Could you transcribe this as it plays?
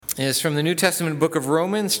is from the New Testament book of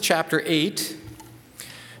Romans, chapter 8,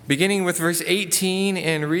 beginning with verse 18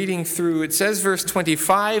 and reading through. It says verse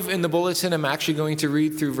 25 in the bulletin. I'm actually going to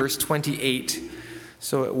read through verse 28,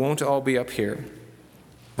 so it won't all be up here.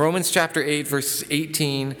 Romans chapter 8, verses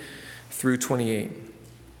 18 through 28.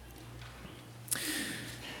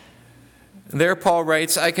 There Paul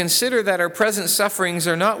writes, "I consider that our present sufferings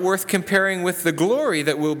are not worth comparing with the glory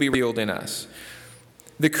that will be revealed in us.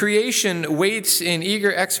 The creation waits in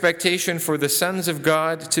eager expectation for the sons of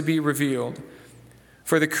God to be revealed.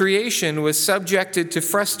 For the creation was subjected to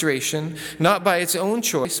frustration, not by its own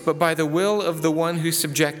choice, but by the will of the one who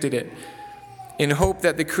subjected it, in hope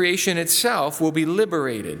that the creation itself will be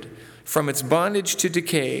liberated from its bondage to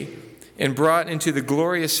decay and brought into the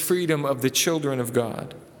glorious freedom of the children of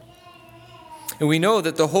God. And we know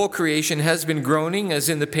that the whole creation has been groaning as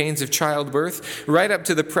in the pains of childbirth right up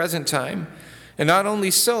to the present time. And not only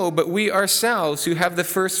so, but we ourselves who have the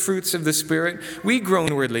first fruits of the Spirit, we groan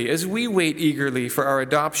inwardly as we wait eagerly for our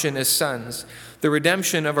adoption as sons, the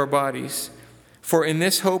redemption of our bodies. For in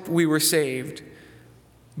this hope we were saved.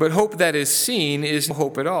 But hope that is seen is no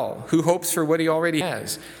hope at all. Who hopes for what he already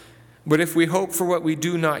has? But if we hope for what we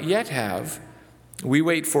do not yet have, we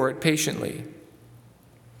wait for it patiently.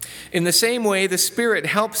 In the same way, the Spirit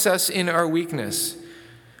helps us in our weakness.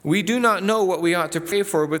 We do not know what we ought to pray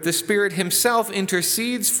for, but the Spirit himself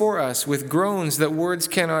intercedes for us with groans that words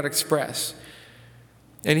cannot express.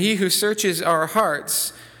 And he who searches our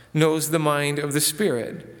hearts knows the mind of the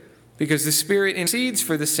Spirit, because the Spirit intercedes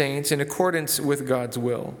for the saints in accordance with God's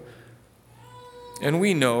will. And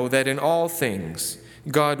we know that in all things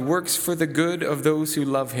God works for the good of those who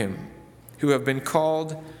love him, who have been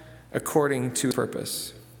called according to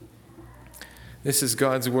purpose." This is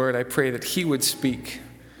God's word. I pray that he would speak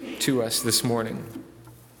to us this morning.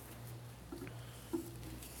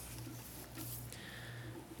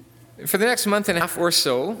 For the next month and a half or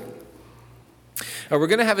so, we're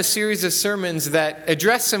going to have a series of sermons that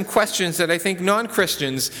address some questions that I think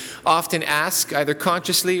non-Christians often ask, either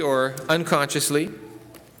consciously or unconsciously.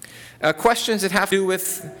 Questions that have to do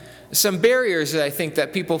with some barriers that I think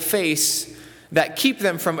that people face that keep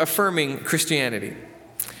them from affirming Christianity.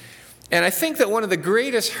 And I think that one of the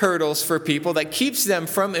greatest hurdles for people that keeps them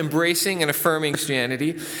from embracing and affirming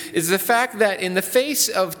Christianity is the fact that in the face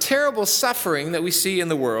of terrible suffering that we see in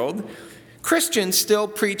the world, Christians still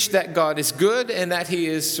preach that God is good and that he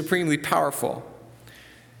is supremely powerful.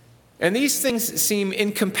 And these things seem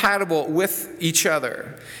incompatible with each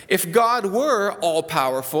other. If God were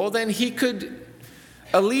all-powerful, then he could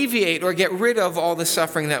alleviate or get rid of all the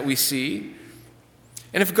suffering that we see.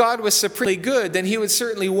 And if God was supremely good, then he would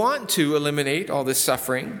certainly want to eliminate all this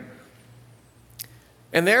suffering.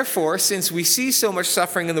 And therefore, since we see so much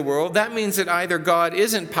suffering in the world, that means that either God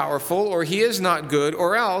isn't powerful or he is not good,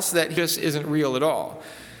 or else that he just isn't real at all.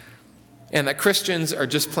 And that Christians are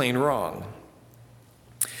just plain wrong.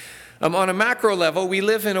 On a macro level, we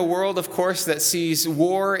live in a world, of course, that sees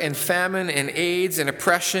war and famine and AIDS and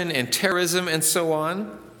oppression and terrorism and so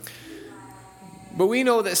on. But we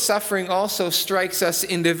know that suffering also strikes us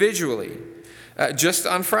individually. Just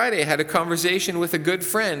on Friday, I had a conversation with a good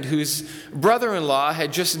friend whose brother-in-law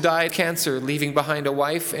had just died of cancer, leaving behind a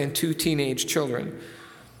wife and 2 teenage children.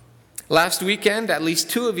 Last weekend, at least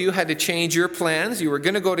 2 of you had to change your plans. You were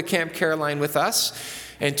going to go to Camp Caroline with us,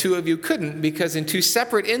 and 2 of you couldn't because in 2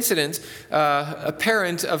 separate incidents, a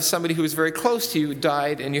parent of somebody who was very close to you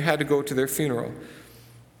died, and you had to go to their funeral.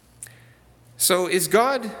 So is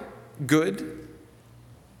God good?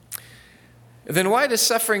 Then why does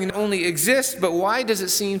suffering not only exist, but why does it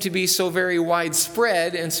seem to be so very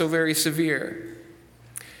widespread and so very severe?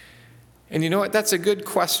 And you know what? That's a good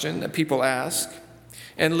question that people ask.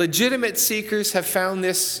 And legitimate seekers have found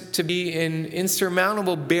this to be an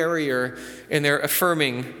insurmountable barrier in their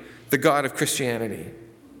affirming the God of Christianity.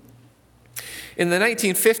 In the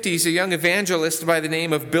 1950s, a young evangelist by the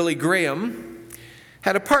name of Billy Graham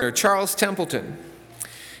had a partner, Charles Templeton.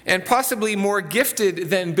 And possibly more gifted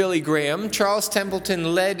than Billy Graham, Charles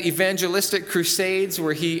Templeton led evangelistic crusades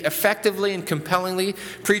where he effectively and compellingly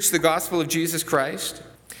preached the gospel of Jesus Christ.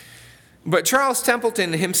 But Charles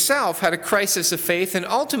Templeton himself had a crisis of faith and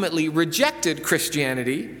ultimately rejected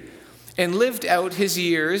Christianity and lived out his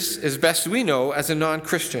years, as best we know, as a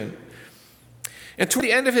non-Christian. And toward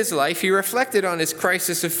the end of his life, he reflected on his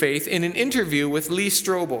crisis of faith in an interview with Lee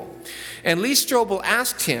Strobel. And Lee Strobel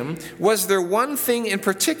asked him, was there one thing in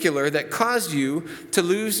particular that caused you to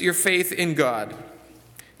lose your faith in God?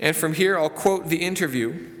 And from here, I'll quote the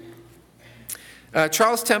interview.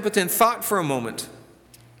 Charles Templeton thought for a moment.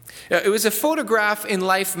 It was a photograph in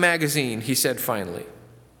Life magazine, he said finally.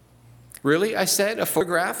 "Really?" I said. "A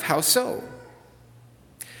photograph? How so?"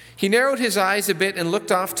 He narrowed his eyes a bit and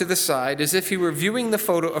looked off to the side as if he were viewing the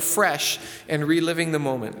photo afresh and reliving the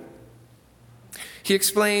moment. He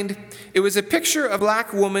explained, "It was a picture of a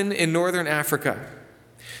black woman in northern Africa.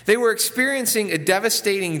 They were experiencing a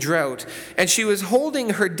devastating drought, and she was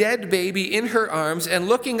holding her dead baby in her arms and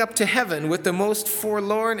looking up to heaven with the most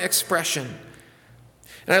forlorn expression.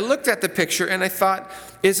 And I looked at the picture and I thought,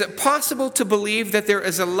 is it possible to believe that there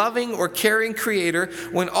is a loving or caring creator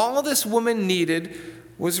when all this woman needed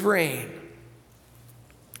was rain?"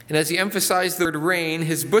 And as he emphasized the word rain,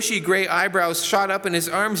 his bushy gray eyebrows shot up and his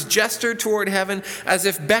arms gestured toward heaven as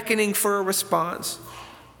if beckoning for a response.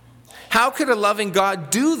 "How could a loving God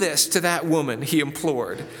do this to that woman?" he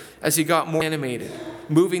implored as he got more animated,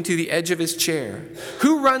 moving to the edge of his chair.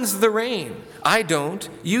 "Who runs the rain? I don't.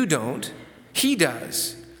 You don't. He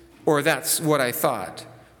does." Or that's what I thought.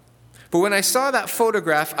 But when I saw that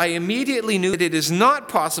photograph, I immediately knew that it is not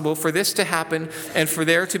possible for this to happen and for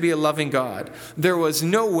there to be a loving God. There was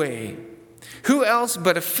no way. Who else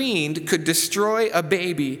but a fiend could destroy a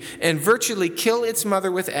baby and virtually kill its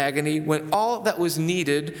mother with agony when all that was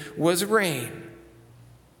needed was rain?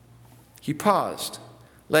 He paused,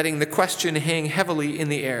 letting the question hang heavily in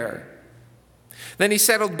the air. Then he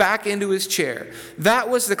settled back into his chair. "That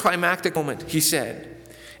was the climactic moment," he said.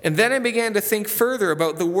 "And then I began to think further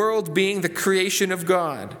about the world being the creation of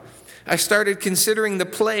God. I started considering the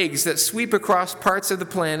plagues that sweep across parts of the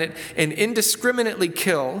planet and indiscriminately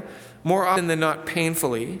kill, more often than not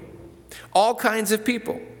painfully, all kinds of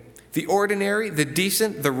people, the ordinary, the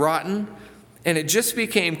decent, the rotten, and it just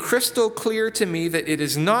became crystal clear to me that it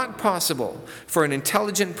is not possible for an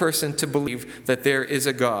intelligent person to believe that there is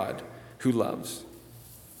a God who loves."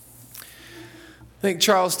 I think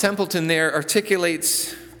Charles Templeton there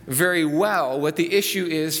articulates very well what the issue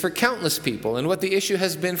is for countless people and what the issue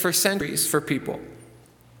has been for centuries for people.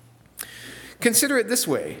 Consider it this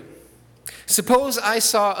way. Suppose I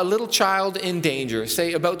saw a little child in danger,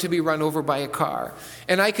 say about to be run over by a car,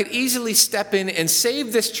 and I could easily step in and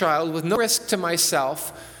save this child with no risk to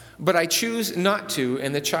myself, but I choose not to,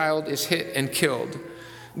 and the child is hit and killed.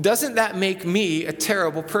 Doesn't that make me a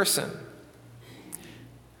terrible person?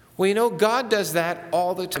 Well, you know, God does that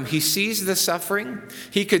all the time. He sees the suffering.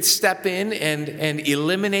 He could step in and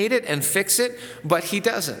eliminate it and fix it, but he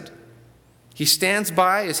doesn't. He stands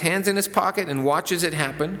by, his hands in his pocket, and watches it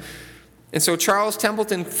happen. And so Charles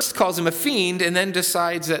Templeton first calls him a fiend and then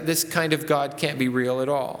decides that this kind of God can't be real at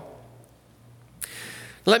all.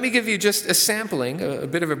 Let me give you just a sampling, a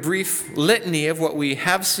bit of a brief litany of what we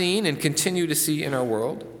have seen and continue to see in our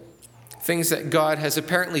world. Things that God has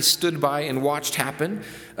apparently stood by and watched happen.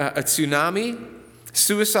 A tsunami,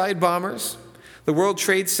 suicide bombers, the World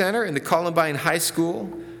Trade Center and the Columbine High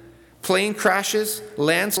School, plane crashes,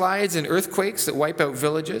 landslides and earthquakes that wipe out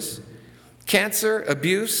villages, cancer,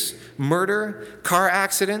 abuse, murder, car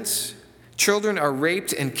accidents, children are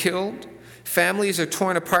raped and killed, families are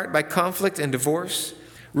torn apart by conflict and divorce,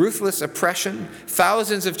 ruthless oppression,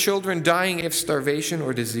 thousands of children dying of starvation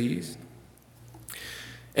or disease.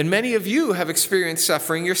 And many of you have experienced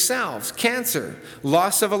suffering yourselves: cancer,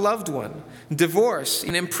 loss of a loved one, divorce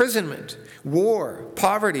and imprisonment, war,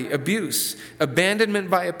 poverty, abuse, abandonment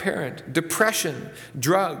by a parent, depression,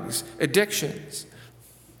 drugs, addictions.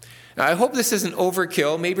 Now, I hope this isn't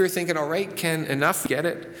overkill. Maybe you're thinking, all right, Ken, enough, get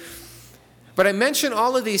it. But I mention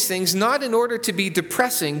all of these things not in order to be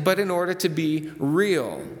depressing, but in order to be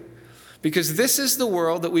real. Because this is the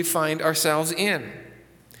world that we find ourselves in.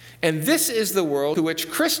 And this is the world to which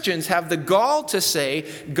Christians have the gall to say,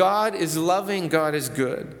 God is loving, God is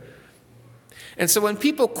good. And so when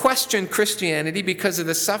people question Christianity because of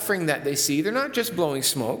the suffering that they see, they're not just blowing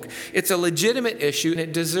smoke. It's a legitimate issue, and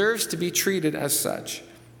it deserves to be treated as such.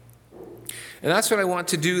 And that's what I want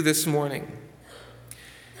to do this morning.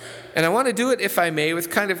 And I want to do it, if I may,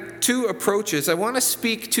 with kind of two approaches. I want to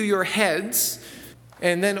speak to your heads,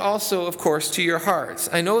 and then also, of course, to your hearts.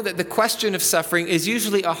 I know that the question of suffering is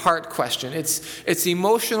usually a heart question. It's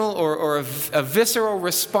emotional or a visceral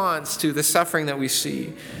response to the suffering that we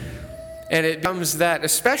see. And it becomes that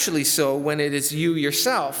especially so when it is you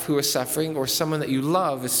yourself who is suffering or someone that you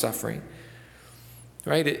love is suffering.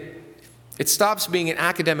 Right? It stops being an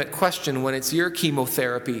academic question when it's your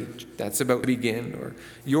chemotherapy that's about to begin or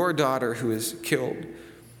your daughter who is killed.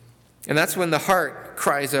 And that's when the heart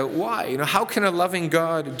cries out, why? How can a loving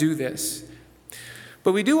God do this?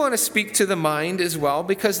 But we do want to speak to the mind as well,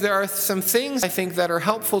 because there are some things I think that are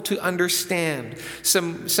helpful to understand,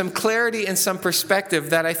 some clarity and some perspective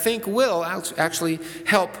that I think will actually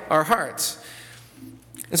help our hearts.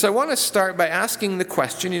 And so I want to start by asking the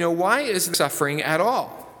question, why is suffering at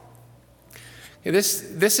all?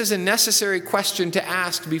 This is a necessary question to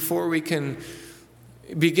ask before we can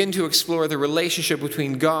begin to explore the relationship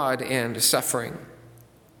between God and suffering.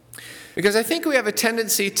 Because I think we have a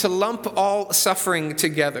tendency to lump all suffering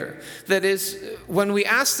together. That is, when we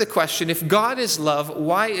ask the question, if God is love,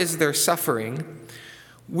 why is there suffering?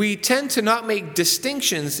 We tend to not make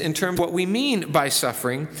distinctions in terms of what we mean by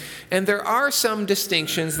suffering, and there are some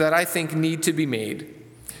distinctions that I think need to be made.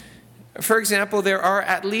 For example, there are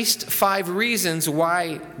at least 5 reasons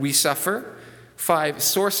why we suffer, 5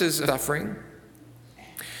 sources of suffering.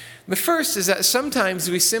 The first is that sometimes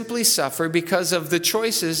we simply suffer because of the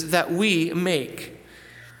choices that we make.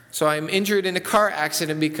 So I'm injured in a car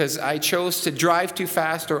accident because I chose to drive too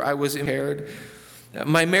fast or I was impaired.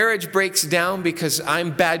 My marriage breaks down because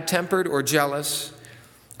I'm bad-tempered or jealous.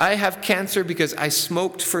 I have cancer because I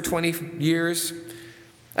smoked for 20 years.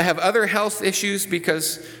 I have other health issues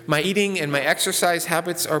because my eating and my exercise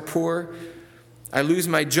habits are poor. I lose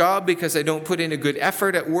my job because I don't put in a good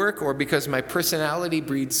effort at work or because my personality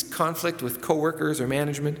breeds conflict with coworkers or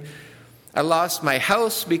management. I lost my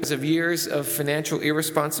house because of years of financial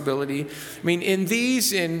irresponsibility. I mean,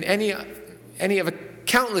 in any of a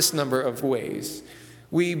countless number of ways,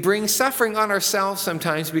 we bring suffering on ourselves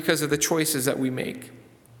sometimes because of the choices that we make.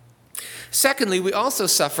 Secondly, we also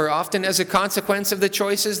suffer often as a consequence of the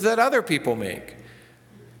choices that other people make.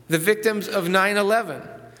 The victims of 9/11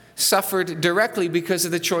 suffered directly because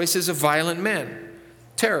of the choices of violent men,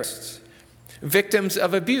 terrorists. Victims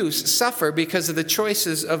of abuse suffer because of the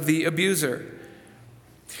choices of the abuser.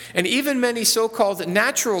 And even many so-called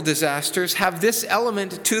natural disasters have this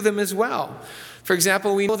element to them as well. For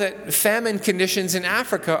example, we know that famine conditions in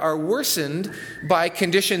Africa are worsened by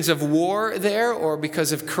conditions of war there or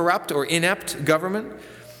because of corrupt or inept government.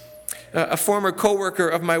 A former co-worker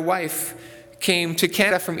of my wife came to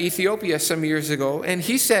Canada from Ethiopia some years ago, and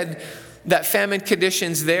he said that famine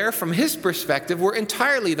conditions there, from his perspective, were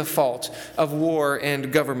entirely the fault of war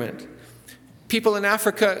and government. People in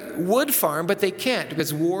Africa would farm, but they can't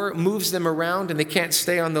because war moves them around and they can't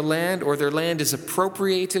stay on the land, or their land is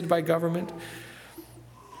appropriated by government.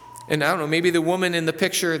 And I don't know, maybe the woman in the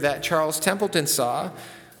picture that Charles Templeton saw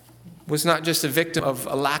was not just a victim of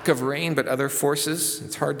a lack of rain, but other forces.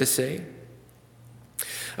 It's hard to say.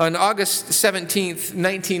 On August 17th,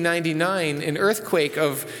 1999, an earthquake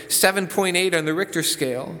of 7.8 on the Richter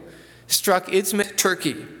scale struck Izmit,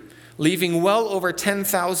 Turkey, leaving well over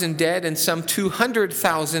 10,000 dead and some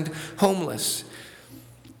 200,000 homeless.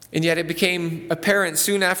 And yet it became apparent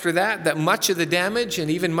soon after that much of the damage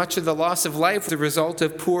and even much of the loss of life was the result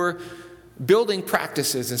of poor building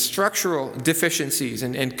practices and structural deficiencies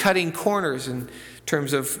and cutting corners in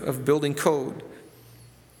terms of building code.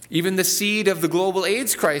 Even the seed of the global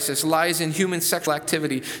AIDS crisis lies in human sexual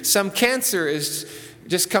activity. Some cancer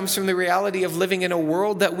just comes from the reality of living in a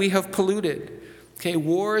world that we have polluted.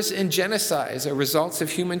 Wars and genocides are results of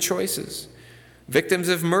human choices. Victims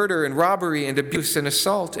of murder and robbery and abuse and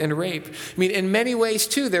assault and rape. I mean, in many ways,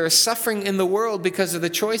 too, there is suffering in the world because of the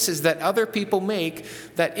choices that other people make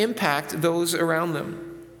that impact those around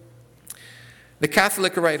them. The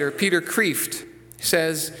Catholic writer Peter Kreeft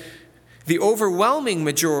says, "The overwhelming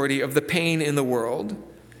majority of the pain in the world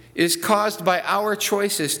is caused by our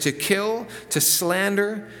choices to kill, to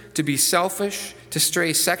slander, to be selfish, to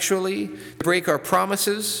stray sexually, to break our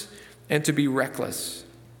promises, and to be reckless."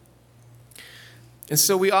 And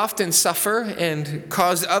so we often suffer and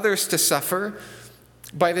cause others to suffer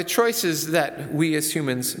by the choices that we as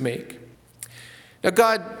humans make. Now,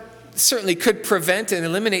 God certainly could prevent and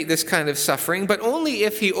eliminate this kind of suffering, but only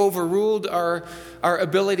if He overruled our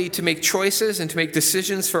ability to make choices and to make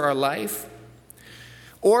decisions for our life,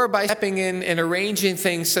 or by stepping in and arranging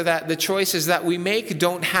things so that the choices that we make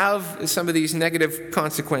don't have some of these negative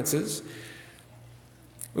consequences.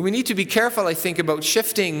 We need to be careful, I think, about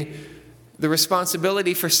shifting the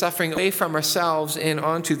responsibility for suffering away from ourselves and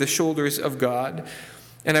onto the shoulders of God.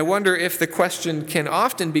 And I wonder if the question can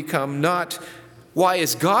often become not, why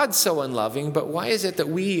is God so unloving, but why is it that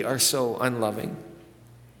we are so unloving?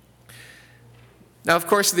 Now, of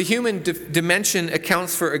course, the human dimension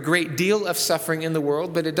accounts for a great deal of suffering in the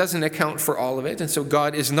world, but it doesn't account for all of it. And so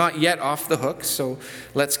God is not yet off the hook, so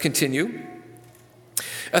let's continue.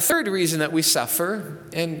 A third reason that we suffer,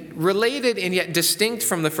 and related and yet distinct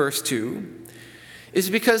from the first two, is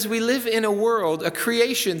because we live in a world, a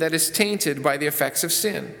creation that is tainted by the effects of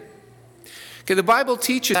sin. The Bible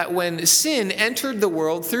teaches that when sin entered the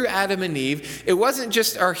world through Adam and Eve, it wasn't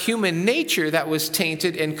just our human nature that was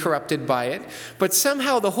tainted and corrupted by it, but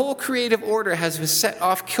somehow the whole creative order has been set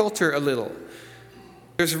off kilter a little.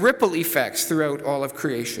 There's ripple effects throughout all of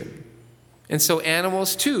creation. And so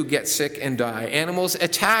animals too get sick and die. Animals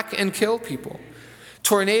attack and kill people.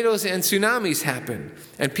 Tornadoes and tsunamis happen,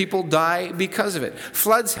 and people die because of it.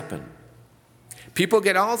 Floods happen. People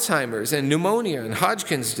get Alzheimer's and pneumonia and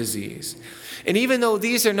Hodgkin's disease. And even though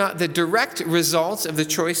these are not the direct results of the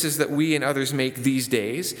choices that we and others make these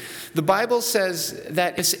days, the Bible says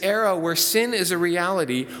that this era where sin is a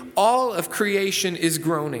reality, all of creation is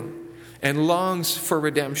groaning and longs for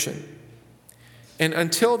redemption. And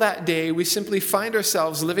until that day, we simply find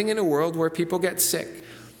ourselves living in a world where people get sick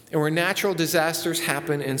and where natural disasters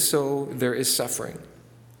happen, and so there is suffering.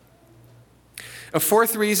 A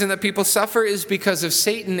fourth reason that people suffer is because of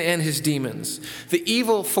Satan and his demons, the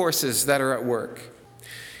evil forces that are at work.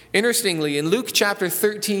 Interestingly, in Luke chapter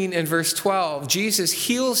 13 and verse 12, Jesus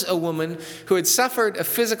heals a woman who had suffered a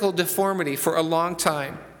physical deformity for a long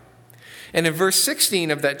time. And in verse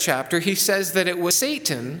 16 of that chapter, he says that it was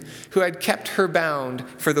Satan who had kept her bound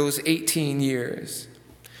for those 18 years.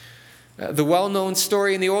 The well-known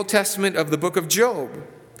story in the Old Testament of the book of Job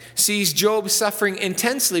sees Job suffering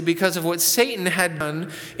intensely because of what Satan had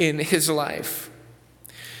done in his life.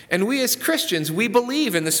 And we as Christians, we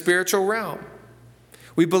believe in the spiritual realm.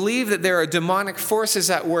 We believe that there are demonic forces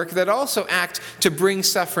at work that also act to bring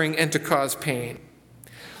suffering and to cause pain.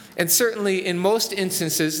 And certainly in most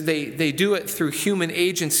instances, they do it through human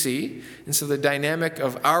agency. And so the dynamic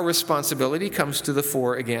of our responsibility comes to the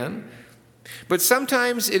fore again. But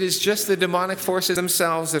sometimes it is just the demonic forces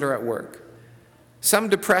themselves that are at work. Some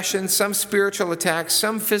depression, some spiritual attack,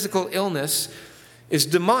 some physical illness is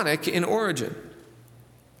demonic in origin.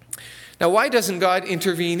 Now, why doesn't God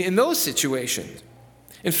intervene in those situations?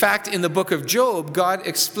 In fact, in the book of Job, God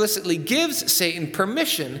explicitly gives Satan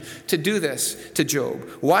permission to do this to Job.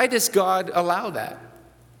 Why does God allow that?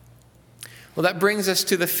 Well, that brings us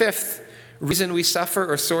to the fifth reason we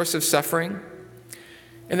suffer, or source of suffering.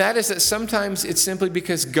 And that is that sometimes it's simply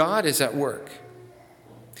because God is at work.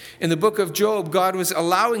 In the book of Job, God was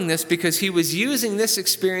allowing this because he was using this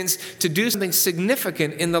experience to do something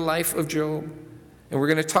significant in the life of Job. And we're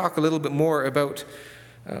going to talk a little bit more about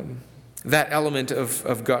that element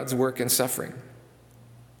of God's work and suffering.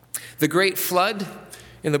 The great flood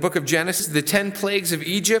in the book of Genesis, the 10 plagues of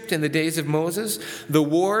Egypt in the days of Moses, the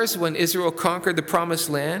wars when Israel conquered the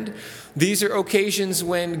promised land, these are occasions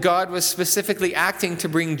when God was specifically acting to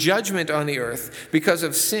bring judgment on the earth because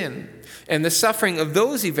of sin. And the suffering of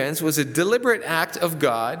those events was a deliberate act of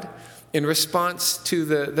God in response to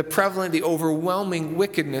the prevalent, the overwhelming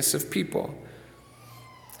wickedness of people.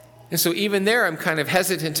 And so even there, I'm kind of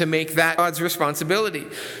hesitant to make that God's responsibility,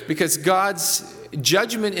 because God's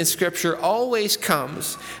judgment in Scripture always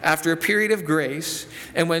comes after a period of grace,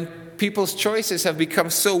 and when people's choices have become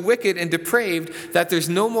so wicked and depraved that there's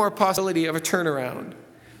no more possibility of a turnaround.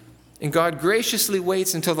 And God graciously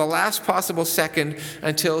waits until the last possible second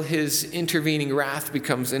until his intervening wrath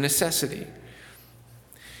becomes a necessity.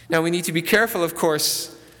 Now, we need to be careful, of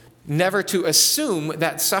course, never to assume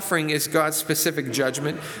that suffering is God's specific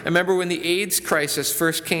judgment. I remember when the AIDS crisis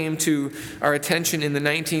first came to our attention in the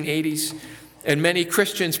 1980s, and many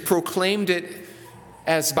Christians proclaimed it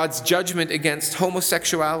as God's judgment against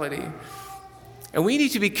homosexuality. And we need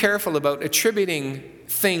to be careful about attributing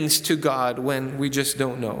things to God when we just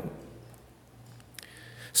don't know.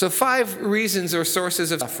 So 5 reasons or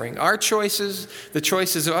sources of suffering: our choices, the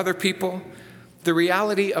choices of other people, the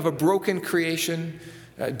reality of a broken creation,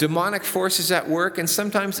 demonic forces at work, and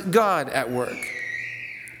sometimes God at work.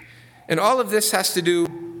 And all of this has to do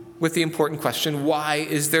with the important question, why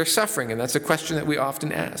is there suffering? And that's a question that we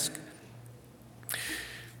often ask.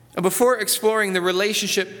 And before exploring the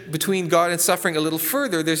relationship between God and suffering a little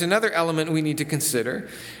further, there's another element we need to consider,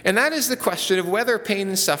 and that is the question of whether pain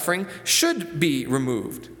and suffering should be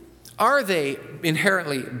removed. Are they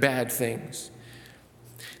inherently bad things?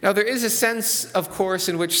 Now, there is a sense, of course,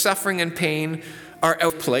 in which suffering and pain are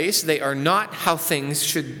out of place. They are not how things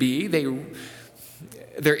should be.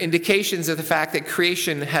 They're indications of the fact that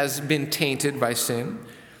creation has been tainted by sin.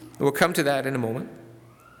 We'll come to that in a moment.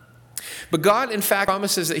 But God, in fact,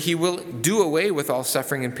 promises that he will do away with all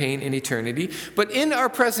suffering and pain in eternity. But in our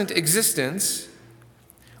present existence,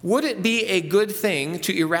 would it be a good thing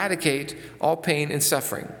to eradicate all pain and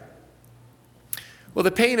suffering? Well,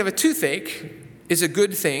 the pain of a toothache is a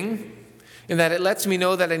good thing in that it lets me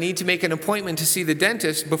know that I need to make an appointment to see the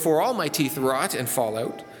dentist before all my teeth rot and fall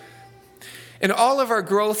out. And all of our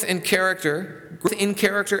growth in character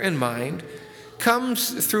and mind,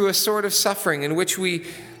 comes through a sort of suffering in which we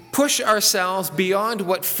push ourselves beyond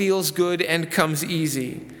what feels good and comes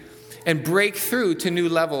easy, and break through to new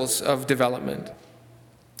levels of development.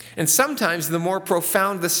 And sometimes the more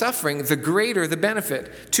profound the suffering, the greater the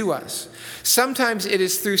benefit to us. Sometimes it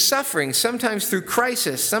is through suffering, sometimes through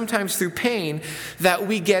crisis, sometimes through pain, that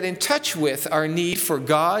we get in touch with our need for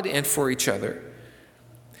God and for each other.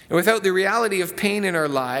 And without the reality of pain in our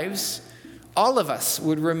lives, all of us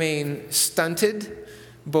would remain stunted,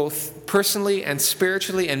 both personally and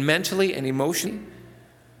spiritually and mentally and emotionally.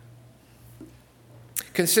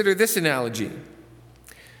 Consider this analogy.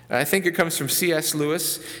 I think it comes from C.S.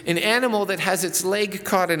 Lewis. An animal that has its leg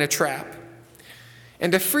caught in a trap.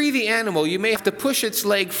 And to free the animal, you may have to push its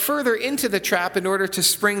leg further into the trap in order to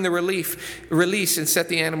spring the release and set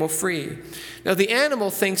the animal free. Now, the animal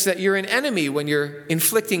thinks that you're an enemy when you're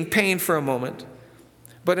inflicting pain for a moment.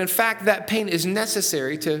 But in fact, that pain is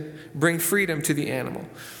necessary to bring freedom to the animal.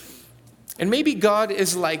 And maybe God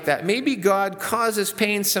is like that. Maybe God causes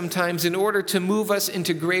pain sometimes in order to move us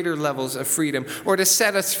into greater levels of freedom or to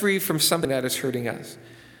set us free from something that is hurting us.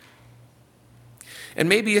 And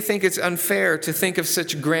maybe you think it's unfair to think of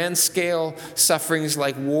such grand scale sufferings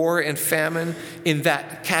like war and famine in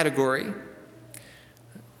that category.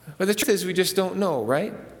 But the truth is, we just don't know,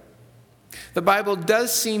 right? The Bible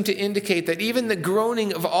does seem to indicate that even the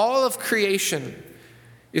groaning of all of creation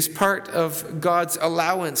is part of God's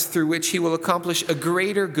allowance through which he will accomplish a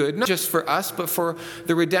greater good, not just for us, but for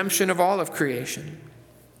the redemption of all of creation.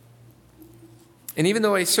 And even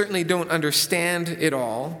though I certainly don't understand it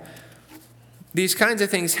all, these kinds of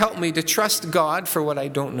things help me to trust God for what I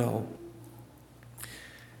don't know.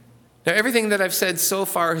 Now, everything that I've said so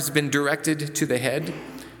far has been directed to the head.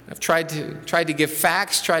 I've tried to give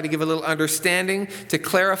facts, tried to give a little understanding, to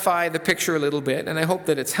clarify the picture a little bit, and I hope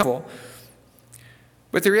that it's helpful.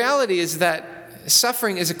 But the reality is that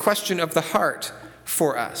suffering is a question of the heart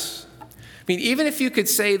for us. I mean, even if you could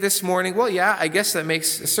say this morning, well, yeah, I guess that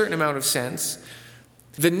makes a certain amount of sense.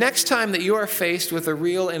 The next time that you are faced with a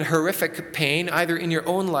real and horrific pain, either in your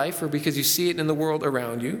own life or because you see it in the world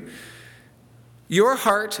around you, your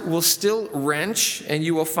heart will still wrench and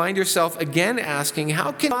you will find yourself again asking,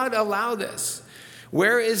 how can God allow this?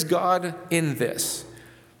 Where is God in this?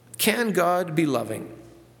 Can God be loving?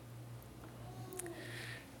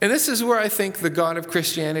 And this is where I think the God of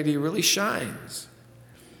Christianity really shines.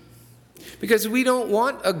 Because we don't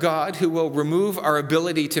want a God who will remove our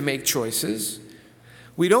ability to make choices.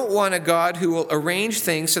 We don't want a God who will arrange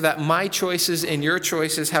things so that my choices and your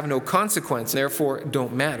choices have no consequence, therefore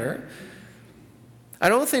don't matter. I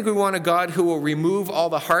don't think we want a God who will remove all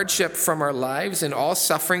the hardship from our lives and all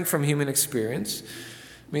suffering from human experience.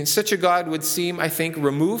 I mean, such a God would seem, I think,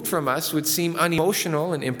 removed from us, would seem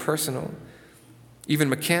unemotional and impersonal, even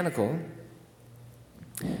mechanical.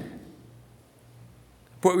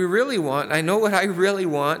 What we really want, I know what I really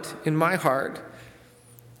want in my heart.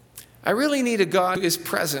 I really need a God who is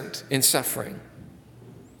present in suffering,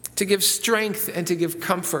 to give strength and to give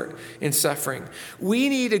comfort in suffering. We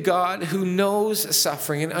need a God who knows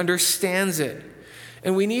suffering and understands it.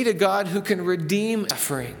 And we need a God who can redeem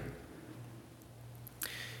suffering.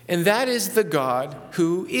 And that is the God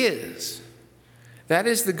who is. That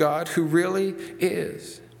is the God who really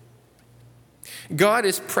is. God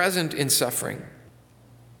is present in suffering.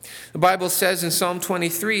 The Bible says in Psalm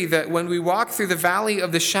 23 that when we walk through the valley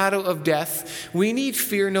of the shadow of death, we need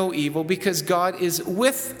fear no evil because God is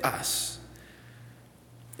with us.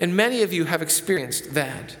 And many of you have experienced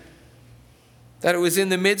that. That it was in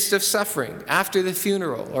the midst of suffering, after the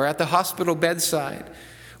funeral, or at the hospital bedside,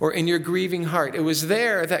 or in your grieving heart. It was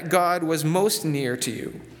there that God was most near to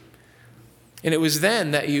you. And it was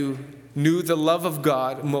then that you knew the love of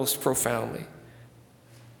God most profoundly.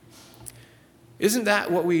 Isn't that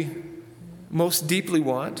what we most deeply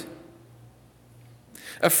want?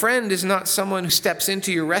 A friend is not someone who steps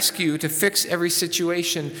into your rescue to fix every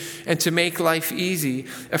situation and to make life easy.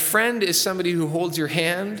 A friend is somebody who holds your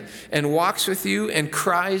hand and walks with you and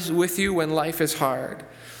cries with you when life is hard.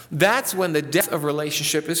 That's when the depth of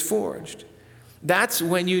relationship is forged. That's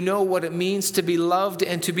when you know what it means to be loved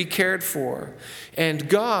and to be cared for. And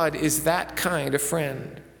God is that kind of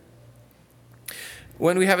friend.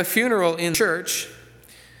 When we have a funeral in church,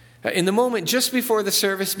 in the moment just before the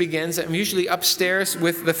service begins, I'm usually upstairs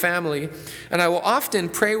with the family, and I will often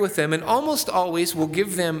pray with them, and almost always will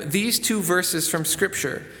give them these two verses from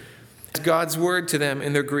Scripture as God's word to them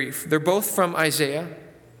in their grief. They're both from Isaiah.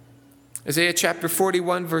 Isaiah chapter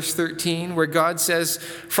 41, verse 13, where God says,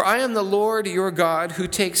 "For I am the Lord your God, who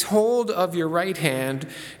takes hold of your right hand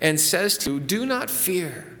and says to you, 'Do not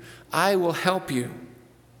fear, I will help you.'"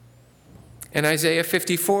 And Isaiah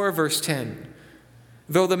 54, verse 10,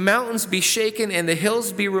 "Though the mountains be shaken and the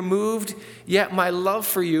hills be removed, yet my love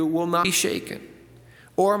for you will not be shaken,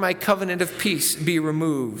 or my covenant of peace be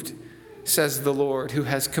removed, says the Lord, who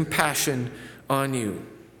has compassion on you.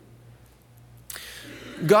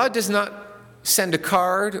 God does not send a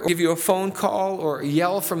card or give you a phone call or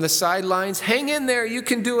yell from the sidelines, hang in there, you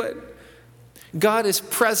can do it. God is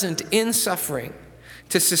present in suffering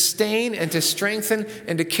to sustain and to strengthen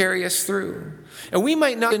and to carry us through. And we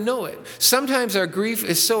might not know it. Sometimes our grief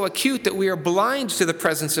is so acute that we are blind to the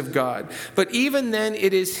presence of God. But even then,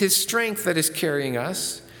 it is His strength that is carrying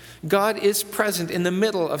us. God is present in the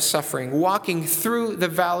middle of suffering, walking through the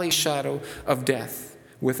valley shadow of death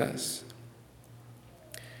with us.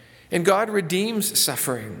 And God redeems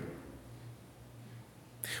suffering.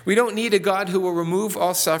 We don't need a God who will remove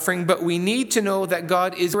all suffering, but we need to know that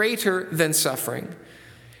God is greater than suffering,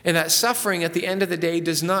 and that suffering at the end of the day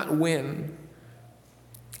does not win.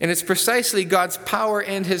 And it's precisely God's power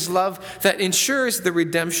and His love that ensures the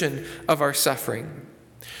redemption of our suffering.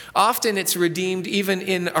 Often it's redeemed even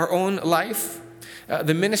in our own life.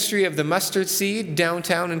 The ministry of the mustard seed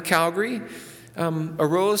downtown in Calgary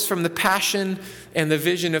arose from the passion and the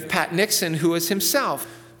vision of Pat Nixon, who was himself,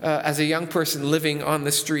 as a young person, living on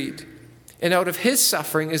the street. And out of his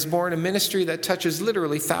suffering is born a ministry that touches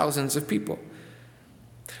literally thousands of people.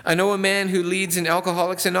 I know a man who leads an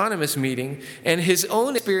Alcoholics Anonymous meeting, and his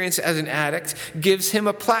own experience as an addict gives him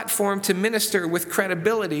a platform to minister with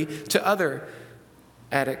credibility to other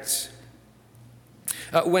addicts.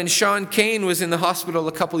 When Sean Kane was in the hospital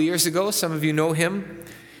a couple years ago, some of you know him,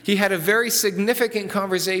 he had a very significant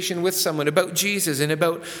conversation with someone about Jesus and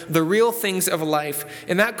about the real things of life.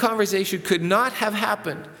 And that conversation could not have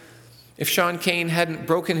happened if Sean Kane hadn't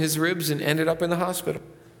broken his ribs and ended up in the hospital.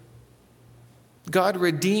 God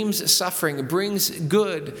redeems suffering, brings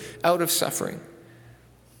good out of suffering.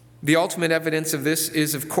 The ultimate evidence of this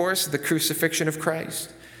is, of course, the crucifixion of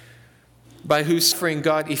Christ, by whose suffering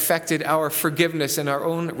God effected our forgiveness and our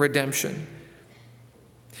own redemption.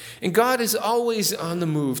 And God is always on the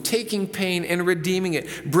move, taking pain and redeeming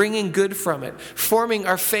it, bringing good from it, forming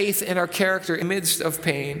our faith and our character in the midst of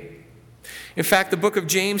pain. In fact, the book of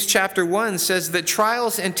James chapter 1 says that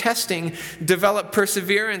trials and testing develop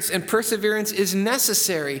perseverance, and perseverance is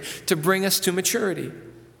necessary to bring us to maturity.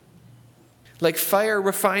 Like fire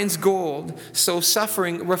refines gold, so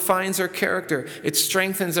suffering refines our character. It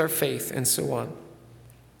strengthens our faith, and so on.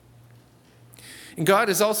 And God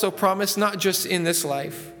has also promised, not just in this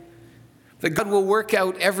life, that God will work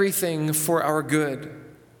out everything for our good.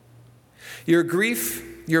 Your grief,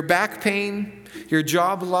 your back pain, your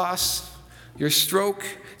job loss, your stroke,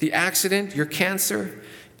 the accident, your cancer,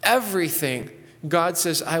 everything, God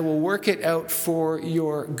says, I will work it out for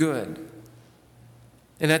your good.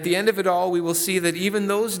 And at the end of it all, we will see that even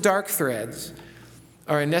those dark threads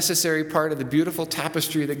are a necessary part of the beautiful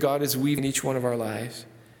tapestry that God is weaving in each one of our lives.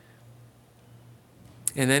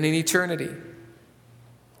 And then in eternity,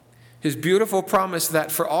 His beautiful promise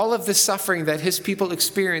that for all of the suffering that His people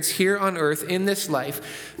experience here on earth in this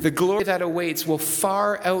life, the glory that awaits will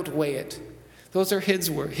far outweigh it. Those are His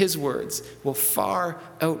words, will far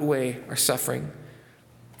outweigh our suffering.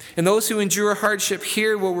 And those who endure hardship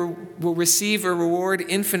here will receive a reward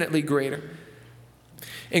infinitely greater.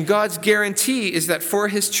 And God's guarantee is that for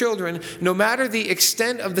His children, no matter the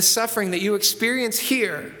extent of the suffering that you experience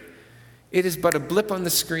here, it is but a blip on the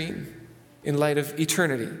screen in light of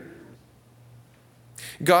eternity.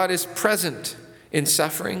 God is present in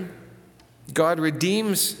suffering. God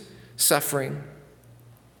redeems suffering.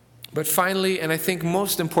 But finally, and I think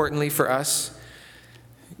most importantly for us,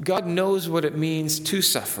 God knows what it means to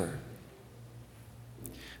suffer.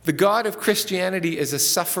 The God of Christianity is a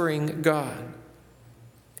suffering God.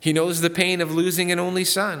 He knows the pain of losing an only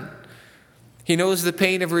son. He knows the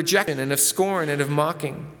pain of rejection and of scorn and of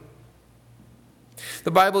mocking.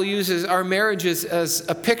 The Bible uses our marriages as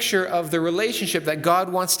a picture of the relationship that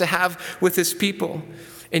God wants to have with His people.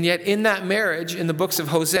 And yet in that marriage, in the books of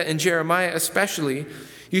Hosea and Jeremiah especially,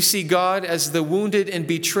 you see God as the wounded and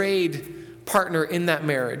betrayed partner in that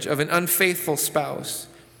marriage of an unfaithful spouse.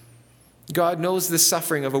 God knows the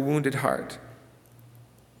suffering of a wounded heart.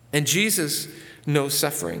 And Jesus knows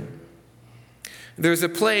suffering. There's a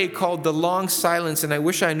play called The Long Silence, and I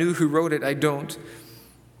wish I knew who wrote it. I don't.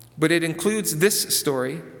 But it includes this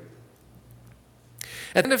story.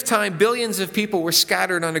 At the end of time, billions of people were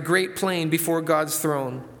scattered on a great plain before God's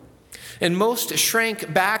throne. And most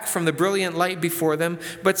shrank back from the brilliant light before them,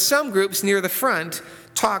 but some groups near the front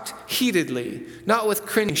talked heatedly, not with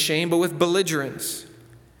cringing shame, but with belligerence.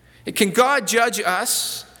 Can God judge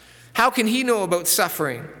us? How can He know about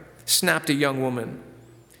suffering? Snapped a young woman.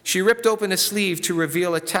 She ripped open a sleeve to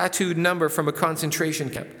reveal a tattooed number from a concentration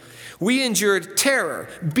camp. We endured terror,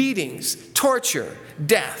 beatings, torture,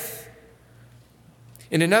 death.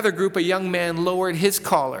 In another group, a young man lowered his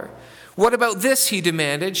collar. What about this, he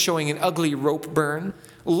demanded, showing an ugly rope burn.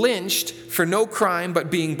 Lynched for no crime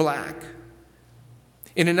but being black.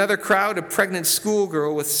 In another crowd, a pregnant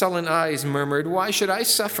schoolgirl with sullen eyes murmured, "Why should I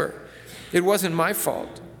suffer? It wasn't my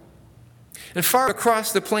fault." And far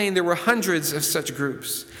across the plain, there were hundreds of such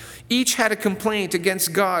groups. Each had a complaint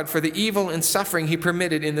against God for the evil and suffering he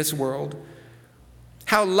permitted in this world.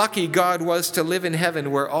 How lucky God was to live in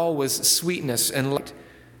heaven where all was sweetness and light,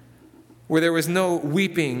 where there was no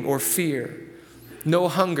weeping or fear, no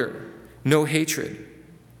hunger, no hatred.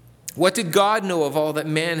 What did God know of all that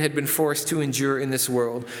man had been forced to endure in this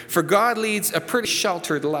world? For God leads a pretty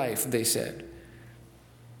sheltered life, they said.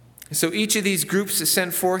 So each of these groups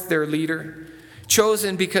sent forth their leader,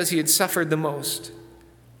 chosen because he had suffered the most.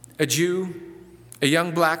 A Jew, a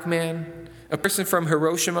young black man, a person from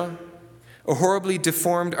Hiroshima, a horribly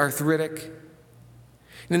deformed arthritic.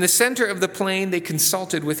 And in the center of the plain, they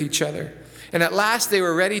consulted with each other. And at last they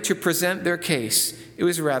were ready to present their case. It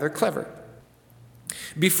was rather clever.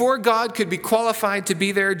 Before God could be qualified to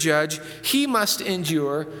be their judge, he must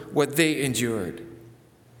endure what they endured.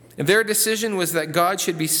 And their decision was that God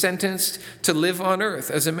should be sentenced to live on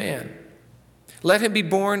earth as a man. Let him be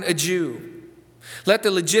born a Jew. Let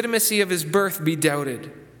the legitimacy of his birth be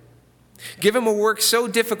doubted. Give him a work so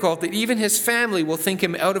difficult that even his family will think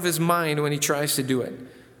him out of his mind when he tries to do it.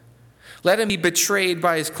 Let him be betrayed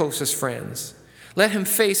by his closest friends. Let him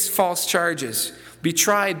face false charges, be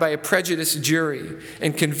tried by a prejudiced jury,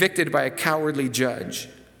 and convicted by a cowardly judge.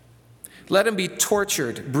 Let him be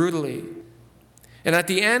tortured brutally. And at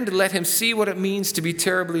the end, let him see what it means to be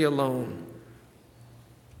terribly alone.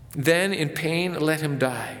 Then, in pain, let him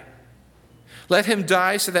die. Let him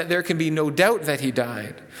die so that there can be no doubt that he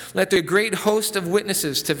died. Let the great host of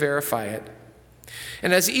witnesses to verify it.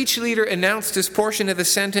 And as each leader announced his portion of the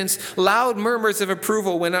sentence, loud murmurs of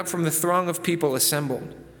approval went up from the throng of people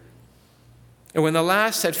assembled. And when the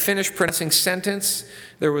last had finished pronouncing sentence,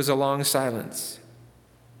 there was a long silence.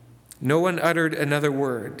 No one uttered another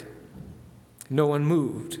word. No one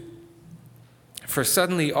moved. For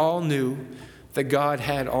suddenly all knew that God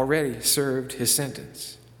had already served his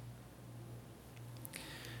sentence.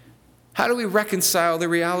 How do we reconcile the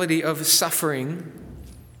reality of suffering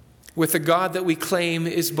with the God that we claim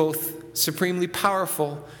is both supremely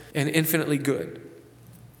powerful and infinitely good?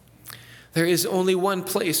 There is only one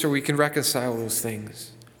place where we can reconcile those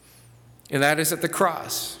things, and that is at the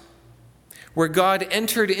cross, where God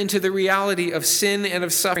entered into the reality of sin and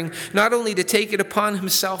of suffering, not only to take it upon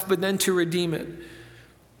himself, but then to redeem it.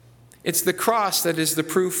 It's the cross that is the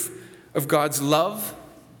proof of God's love,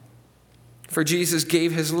 for Jesus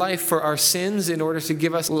gave his life for our sins in order to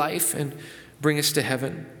give us life and bring us to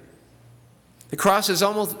heaven. The cross is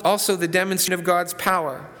also the demonstration of God's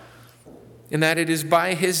power, in that it is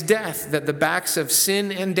by his death that the backs of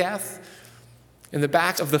sin and death and the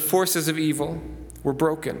backs of the forces of evil were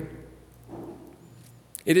broken.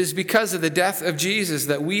 It is because of the death of Jesus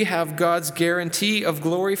that we have God's guarantee of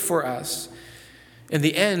glory for us and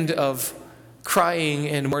the end of crying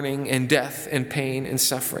and mourning and death and pain and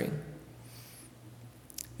suffering.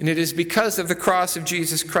 And it is because of the cross of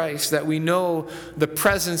Jesus Christ that we know the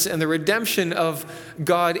presence and the redemption of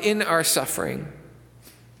God in our suffering,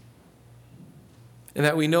 and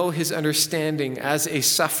that we know his understanding as a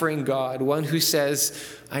suffering God, one who says,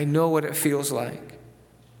 "I know what it feels like."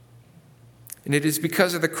 And it is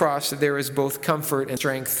because of the cross that there is both comfort and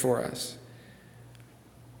strength for us.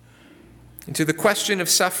 And to the question of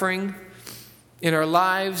suffering in our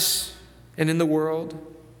lives and in the world,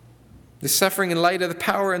 the suffering in light of the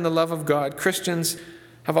power and the love of God, Christians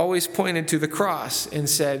have always pointed to the cross and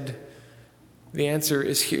said, the answer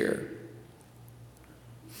is here.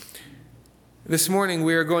 This morning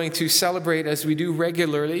we are going to celebrate, as we do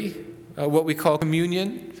regularly, what we call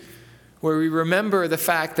communion, where we remember the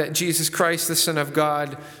fact that Jesus Christ, the Son of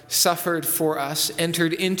God, suffered for us,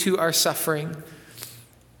 entered into our suffering,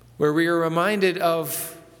 where we are reminded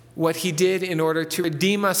of what he did in order to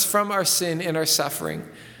redeem us from our sin and our suffering,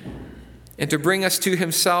 and to bring us to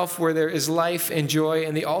himself, where there is life and joy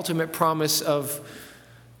and the ultimate promise of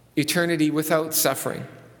eternity without suffering.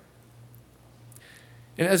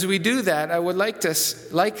 And as we do that, I would like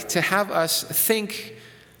to have us think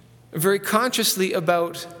very consciously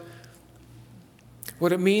about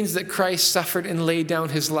what it means that Christ suffered and laid down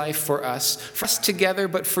his life for us together,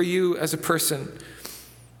 but for you as a person.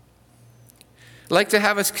 I'd like to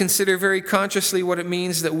have us consider very consciously what it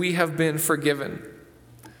means that we have been forgiven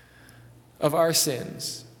of our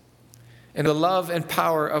sins, and the love and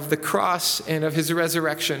power of the cross and of his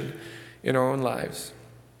resurrection in our own lives.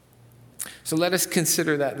 So let us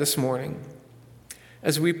consider that this morning.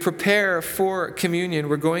 As we prepare for communion,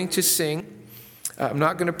 we're going to sing. I'm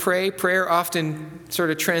not going to pray. Prayer often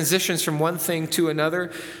sort of transitions from one thing to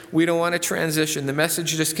another. We don't want to transition. The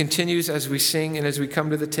message just continues as we sing and as we come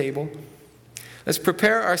to the table. Let's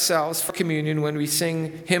prepare ourselves for communion when we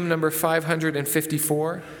sing hymn number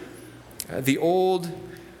 554, The Old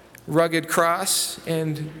Rugged Cross,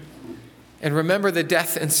 and remember the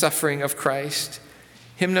death and suffering of Christ.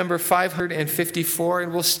 Hymn number 554,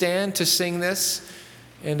 and we'll stand to sing this.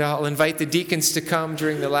 And I'll invite the deacons to come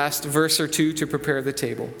during the last verse or two to prepare the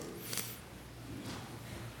table.